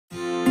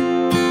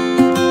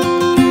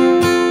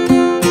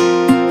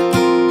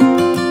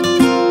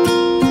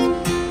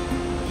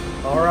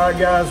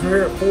guys, we're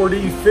here at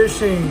 4D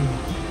Fishing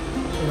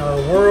in our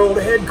world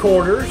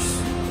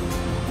headquarters.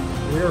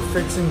 We are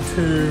fixing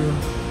to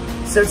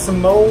set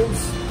some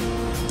molds,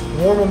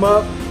 warm them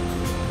up,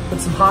 put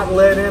some hot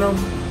lead in them,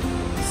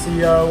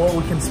 see what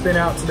we can spin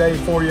out today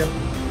for you.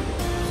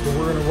 So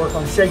we're gonna work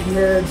on shaky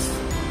heads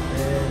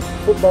and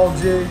football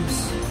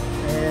jigs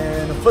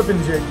and a flipping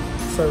jig.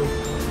 So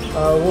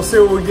we'll see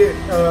what we get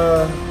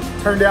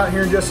turned out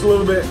here in just a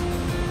little bit.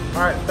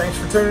 All right, thanks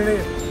for tuning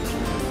in.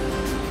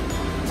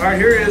 All right,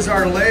 here is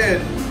our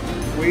lead.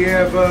 We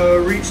have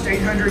reached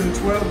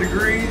 812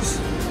 degrees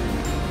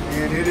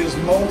and it is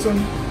molten.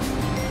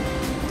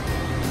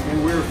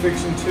 And we're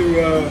fixing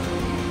to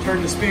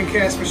turn the spin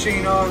cast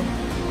machine on.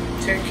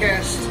 10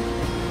 cast,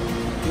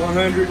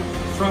 100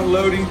 front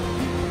loading.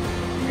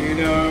 And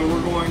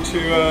we're going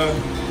to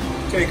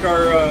take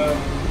our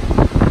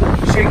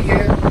shaky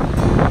head,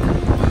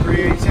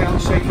 3/8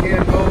 ounce shaky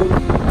head mold, we're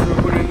going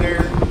to put in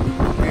there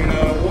and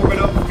warm it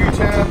up a few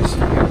times.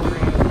 And we're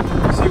going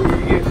to see what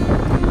we get.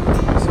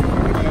 See if we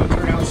can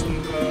turn out some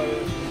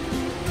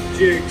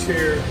jigs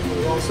here.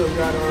 We've also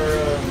got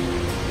our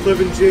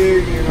flipping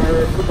jig and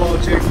our football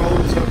jig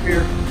molds up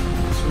here.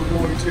 So we're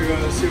going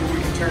to see what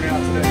we can turn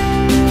out today.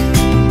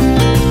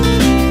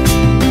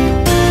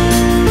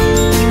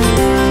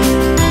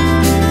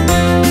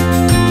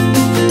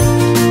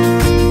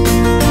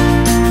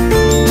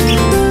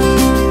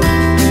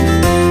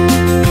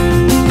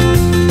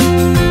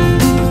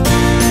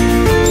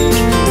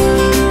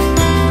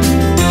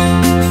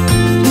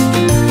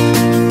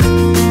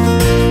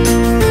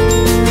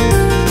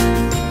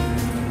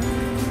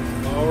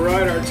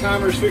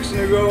 Timer's fixing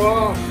to go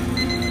off.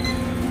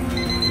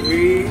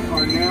 We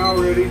are now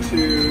ready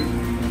to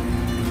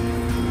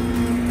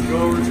go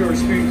over to our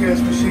spin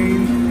cast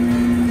machine.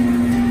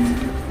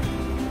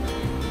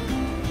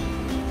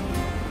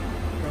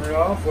 Turn it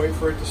off, wait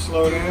for it to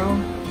slow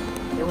down.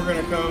 Then we're going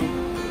to come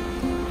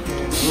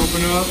and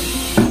open up.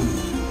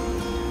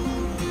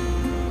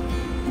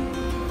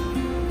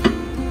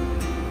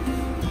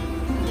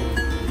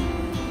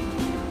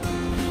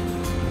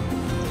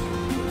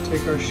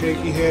 Take our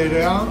shaky head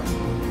out.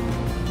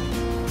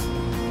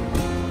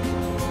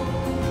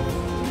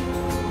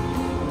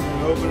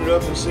 Open it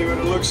up and see what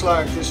it looks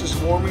like. This is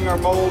warming our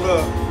mold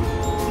up.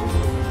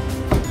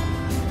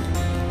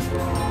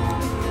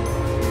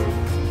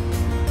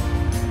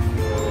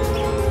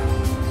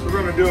 So we're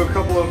going to do a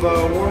couple of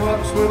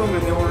warm-ups with them,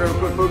 and then we're going to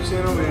put hooks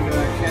in them and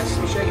cast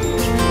some shaky.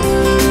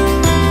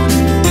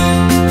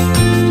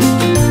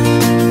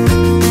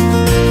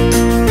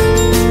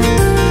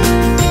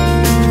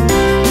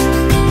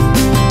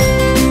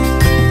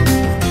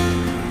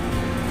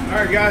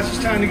 Alright guys, it's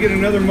time to get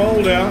another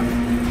mold out.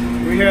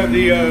 We have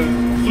the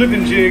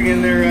flipping jig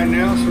in there right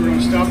now, so we're going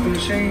to stop the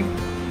machine.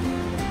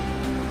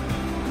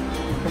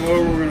 Come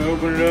over, we're going to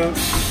open it up.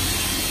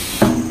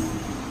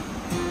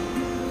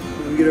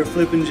 We're going to get our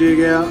flipping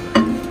jig out.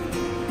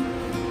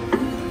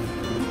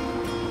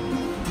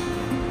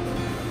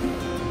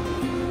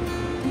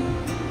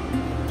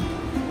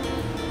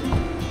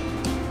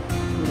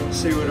 We're going to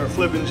see what our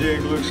flipping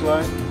jig looks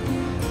like.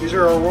 These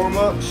are our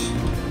warm-ups.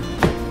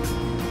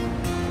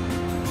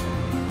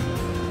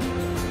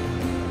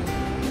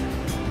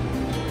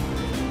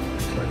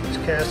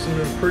 Casting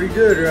them pretty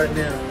good right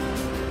now.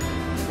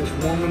 Just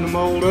warming the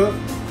mold up.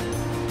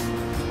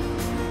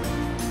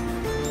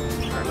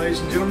 Alright,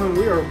 ladies and gentlemen,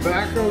 we are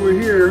back over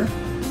here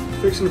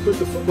fixing to put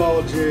the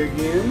football jig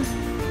in.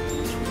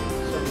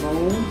 Some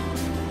mold.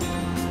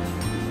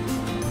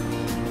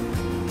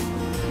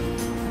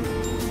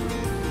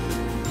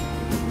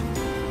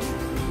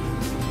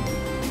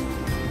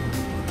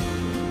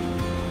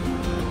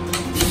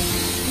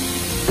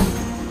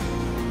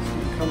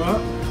 Come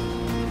up.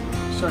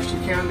 Starts to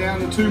count down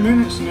to 2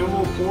 minutes and then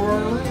we'll pour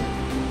our lead.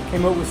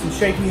 Came up with some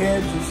shaky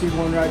heads. You see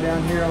one right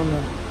down here on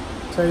the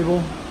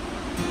table.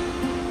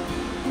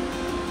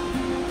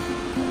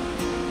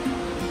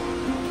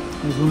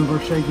 There's one of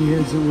our shaky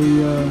heads that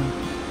we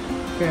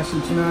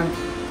casted tonight.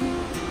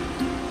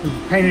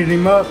 We've painted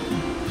him up.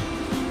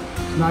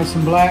 It's nice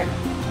and black.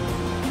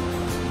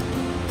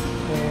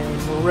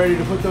 And we're ready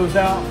to put those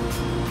out.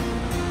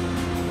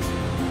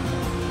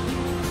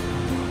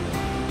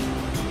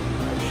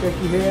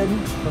 Shaky head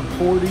from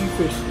 4D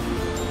Fishing.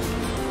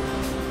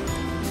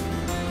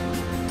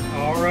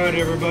 All right,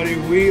 everybody,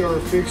 we are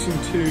fixing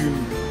to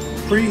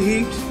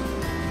preheat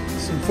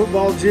some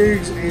football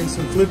jigs and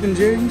some flipping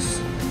jigs.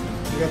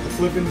 We got the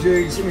flipping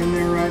jigs in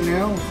there right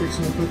now. We're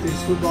fixing to put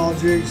these football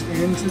jigs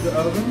into the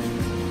oven.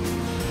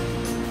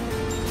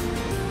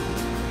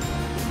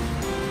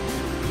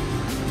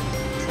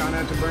 Try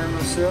not to burn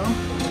myself.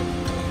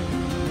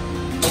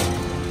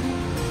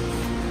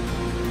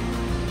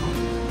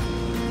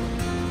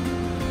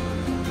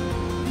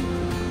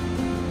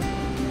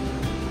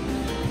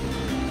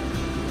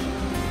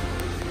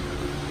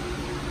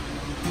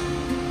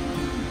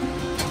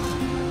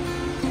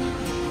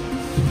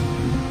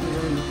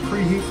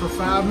 Preheat for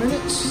 5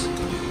 minutes. And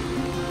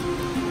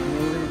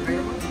we're going to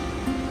paint them up.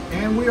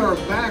 And we are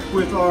back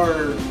with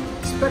our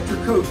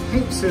Spectra Coat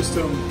paint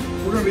system,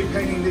 we're going to be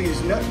painting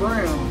these nut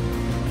brown.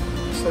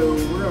 So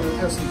we're going to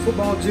have some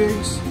football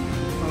jigs.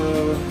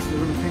 We're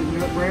going to paint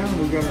nut brown.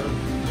 We've got our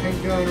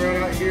paint gun right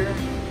out here.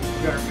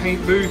 We've got our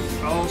paint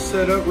booth all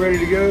set up, ready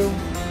to go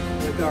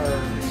with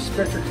our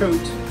Spectra Coat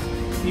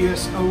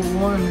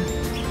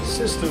ES01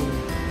 system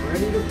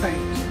ready to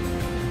paint.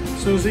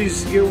 As soon as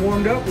these get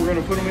warmed up, we're going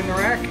to put them in the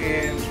rack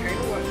and paint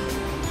away.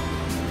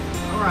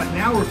 Alright,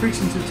 now we're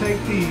fixing to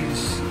take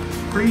these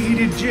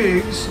preheated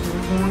jigs and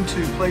we're going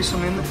to place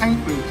them in the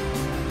paint booth.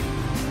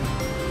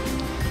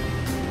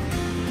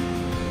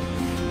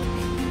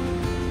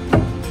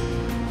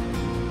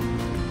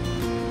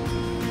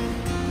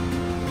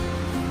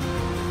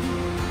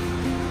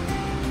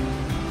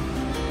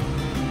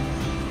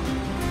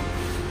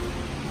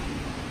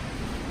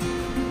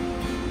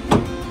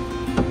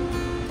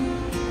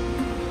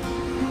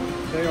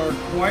 They are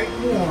quite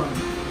warm.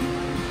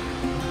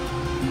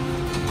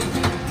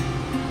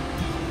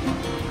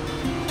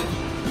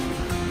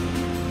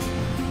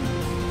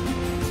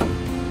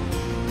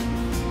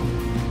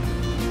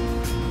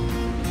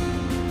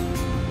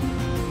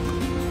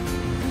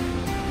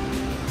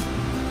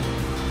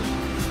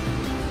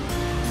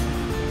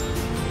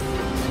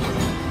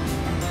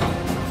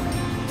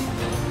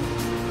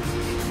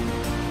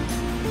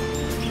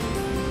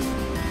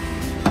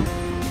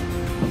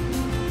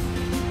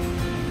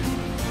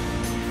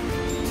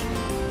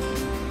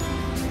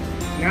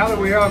 Now that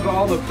we have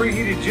all the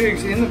preheated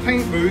jigs in the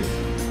paint booth,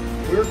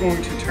 we're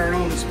going to turn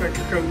on the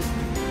Spectra Coat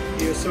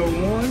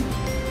ES01.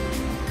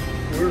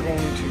 We're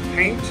going to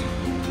paint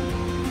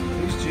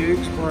these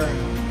jigs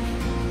brown.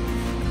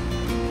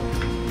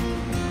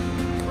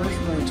 First,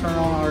 we're going to turn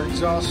on our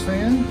exhaust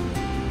fan.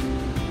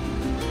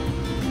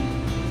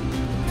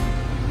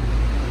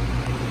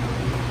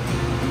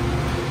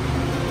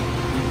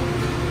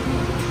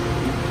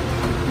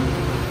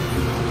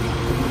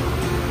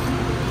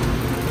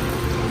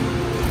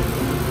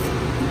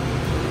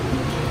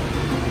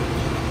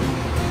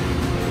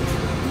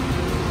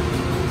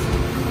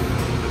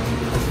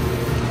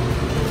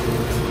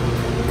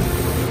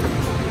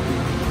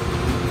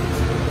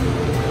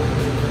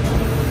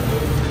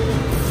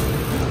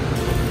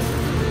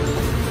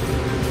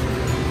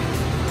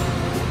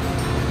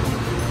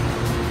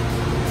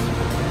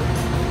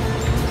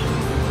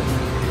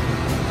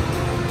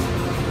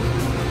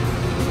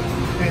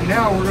 And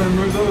now we're going to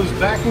move those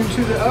back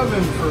into the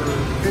oven for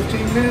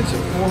 15 minutes at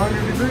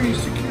 400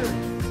 degrees to cure.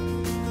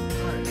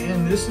 All right,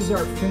 and this is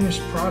our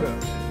finished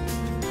product. We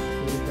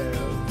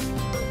have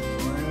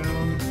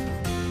brown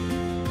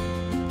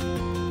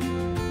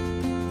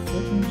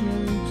flipping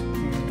jigs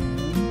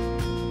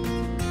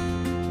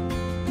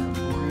and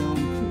brown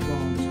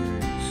football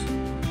jigs.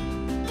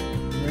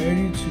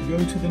 Ready to go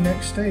to the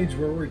next stage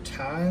where we're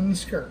tying the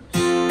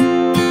skirts.